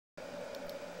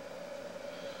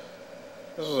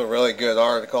This was a really good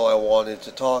article I wanted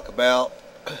to talk about.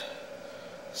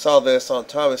 Saw this on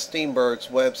Thomas Steenburg's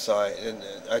website, and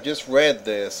I just read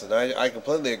this, and I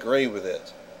completely agree with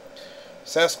it.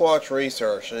 Sasquatch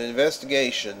research, an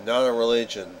investigation, not a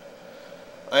religion.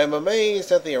 I am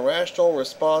amazed at the irrational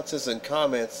responses and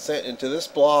comments sent into this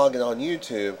blog and on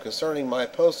YouTube concerning my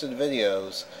posted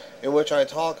videos, in which I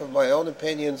talk of my own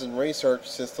opinions and research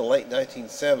since the late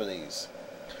 1970s.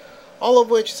 All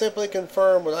of which simply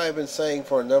confirm what I have been saying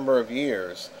for a number of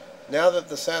years. Now that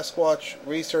the Sasquatch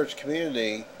research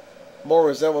community more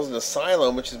resembles an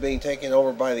asylum which is being taken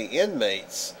over by the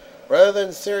inmates, rather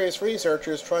than serious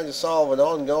researchers trying to solve an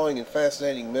ongoing and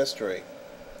fascinating mystery.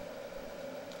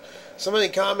 So many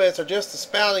comments are just the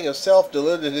spouting of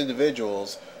self-deluded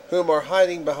individuals whom are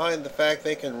hiding behind the fact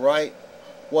they can write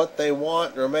what they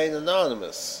want and remain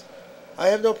anonymous. I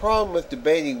have no problem with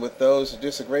debating with those who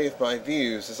disagree with my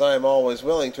views, as I am always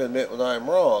willing to admit when I am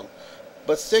wrong,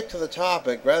 but stick to the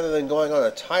topic rather than going on a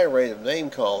tirade of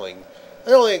name-calling.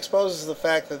 It only exposes the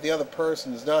fact that the other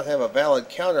person does not have a valid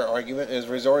counter-argument and is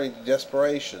resorting to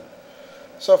desperation.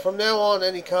 So from now on,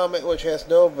 any comment which has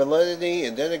no validity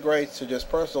and denigrates to just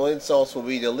personal insults will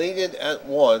be deleted at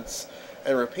once,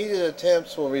 and repeated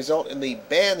attempts will result in the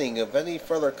banning of any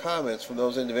further comments from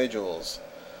those individuals.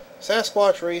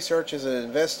 Sasquatch research is an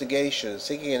investigation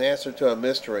seeking an answer to a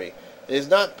mystery. It is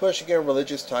not pushing a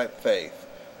religious-type faith.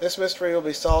 This mystery will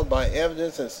be solved by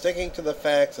evidence and sticking to the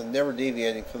facts and never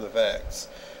deviating from the facts.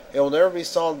 It will never be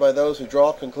solved by those who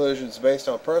draw conclusions based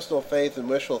on personal faith and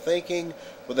wishful thinking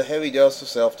with a heavy dose of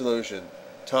self-delusion.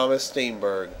 Thomas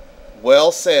Steenburg.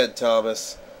 Well said,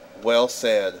 Thomas. Well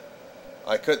said.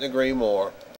 I couldn't agree more.